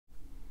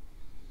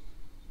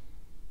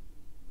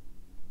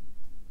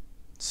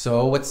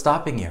So what's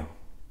stopping you?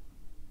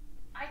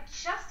 I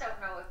just don't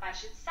know if I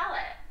should sell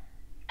it.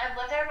 I've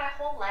lived there my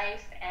whole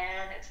life,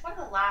 and it's one of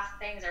the last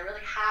things I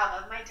really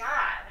have of my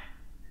dad.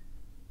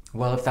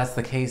 Well, if that's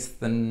the case,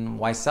 then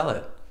why sell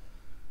it?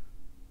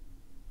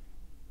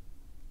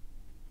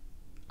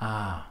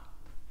 Ah,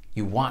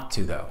 you want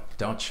to though,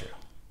 don't you?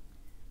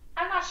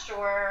 I'm not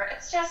sure.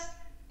 It's just,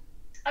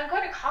 I'm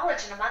going to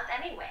college in a month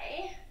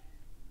anyway.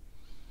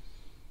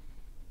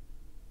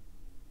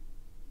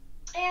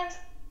 And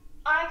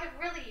I could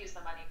really use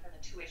the money for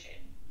the tuition.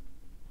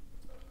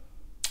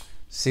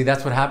 See,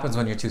 that's what happens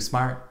when you're too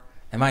smart.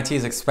 MIT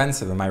is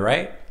expensive, am I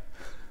right?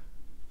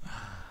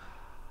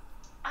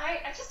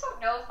 I just don't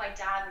know if my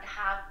dad would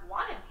have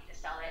wanted me to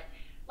sell it.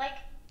 Like,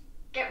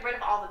 get rid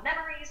of all the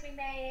memories we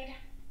made.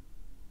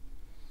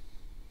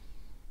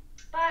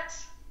 But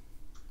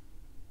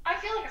I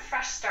feel like a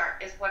fresh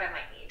start is what I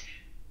might need.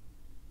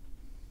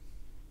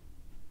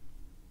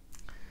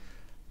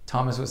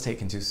 Thomas was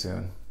taken too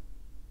soon.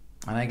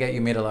 And I get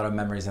you made a lot of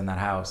memories in that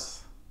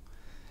house.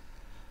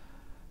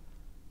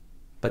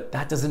 But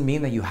that doesn't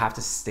mean that you have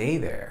to stay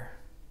there.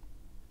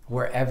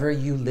 Wherever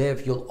you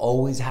live, you'll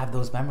always have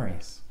those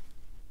memories.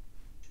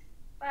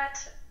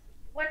 But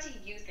what do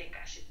you think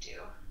I should do?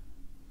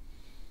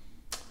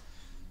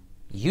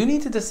 You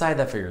need to decide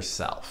that for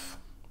yourself.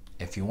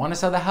 If you want to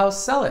sell the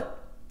house, sell it.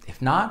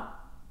 If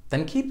not,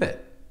 then keep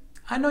it.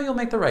 I know you'll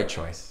make the right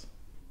choice.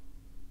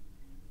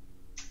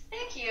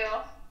 Thank you.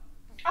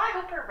 I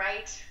hope you're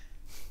right.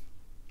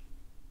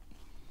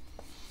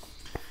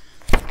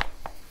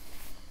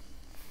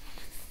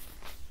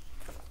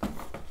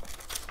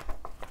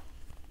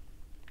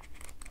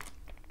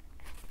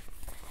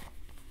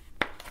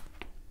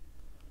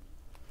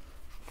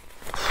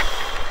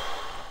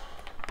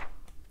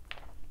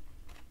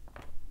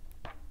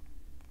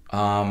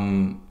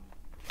 Um,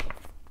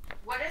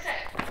 What is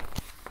it?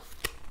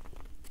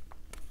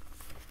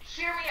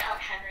 Hear me out,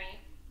 Henry.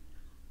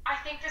 I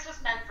think this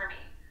was meant for me.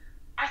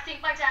 I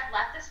think my dad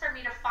left this for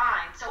me to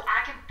find so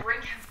I can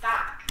bring him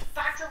back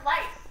to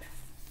life.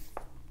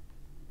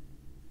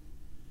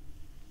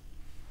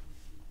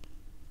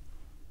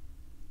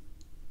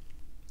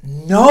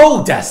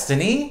 no,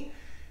 Destiny!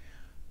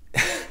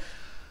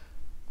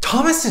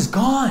 Thomas is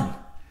gone.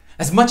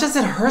 As much as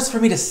it hurts for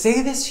me to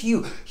say this to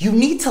you, you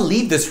need to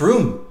leave this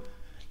room.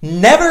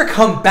 Never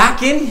come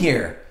back in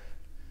here.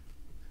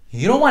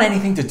 You don't want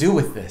anything to do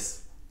with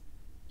this.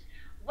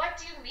 What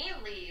do you mean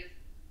leave?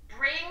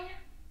 Bring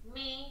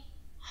me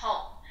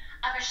home.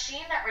 A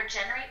machine that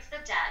regenerates the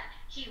dead.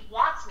 He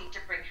wants me to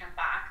bring him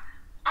back.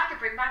 I could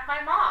bring back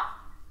my mom.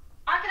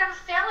 I could have a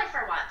family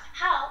for once.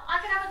 Hell, I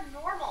could have a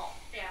normal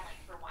family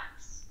for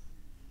once.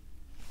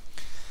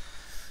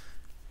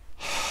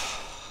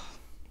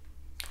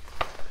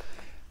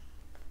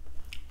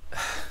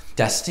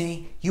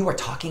 Destiny, you are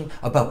talking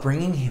about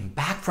bringing him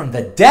back from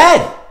the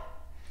dead.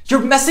 You're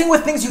messing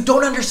with things you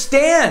don't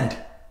understand.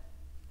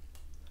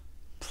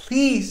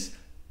 Please,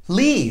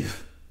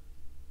 leave.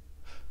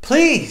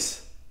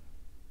 Please.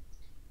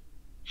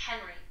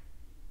 Henry,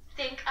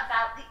 think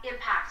about the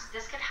impact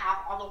this could have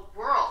on the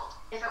world.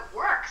 If it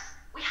works,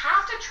 we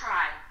have to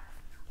try.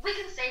 We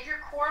can save your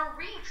coral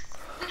reefs.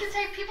 We can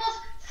save people's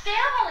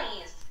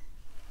families.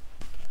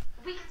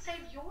 We can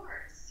save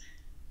yours.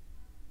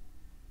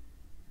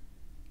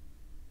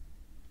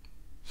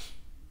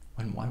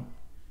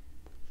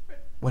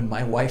 When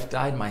my wife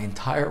died, my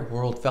entire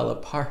world fell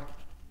apart.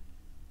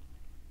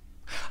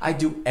 I'd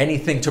do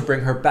anything to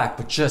bring her back,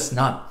 but just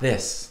not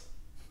this.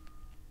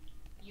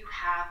 You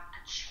have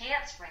a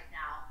chance right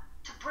now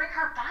to bring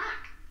her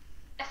back.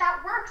 If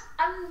that works,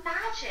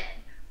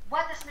 imagine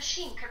what this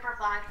machine could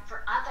provide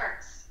for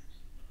others.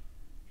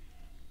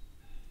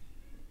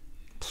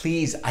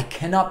 Please, I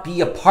cannot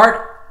be a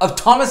part of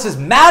Thomas's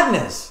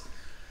madness.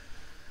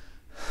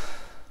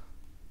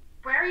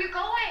 Where are you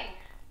going?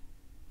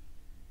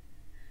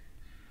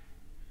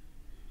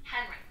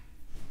 Henry,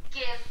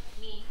 give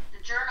me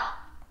the journal.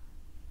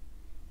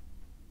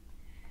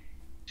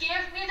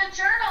 Give me the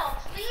journal,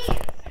 please.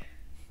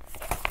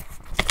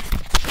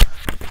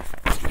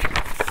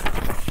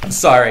 I'm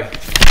sorry.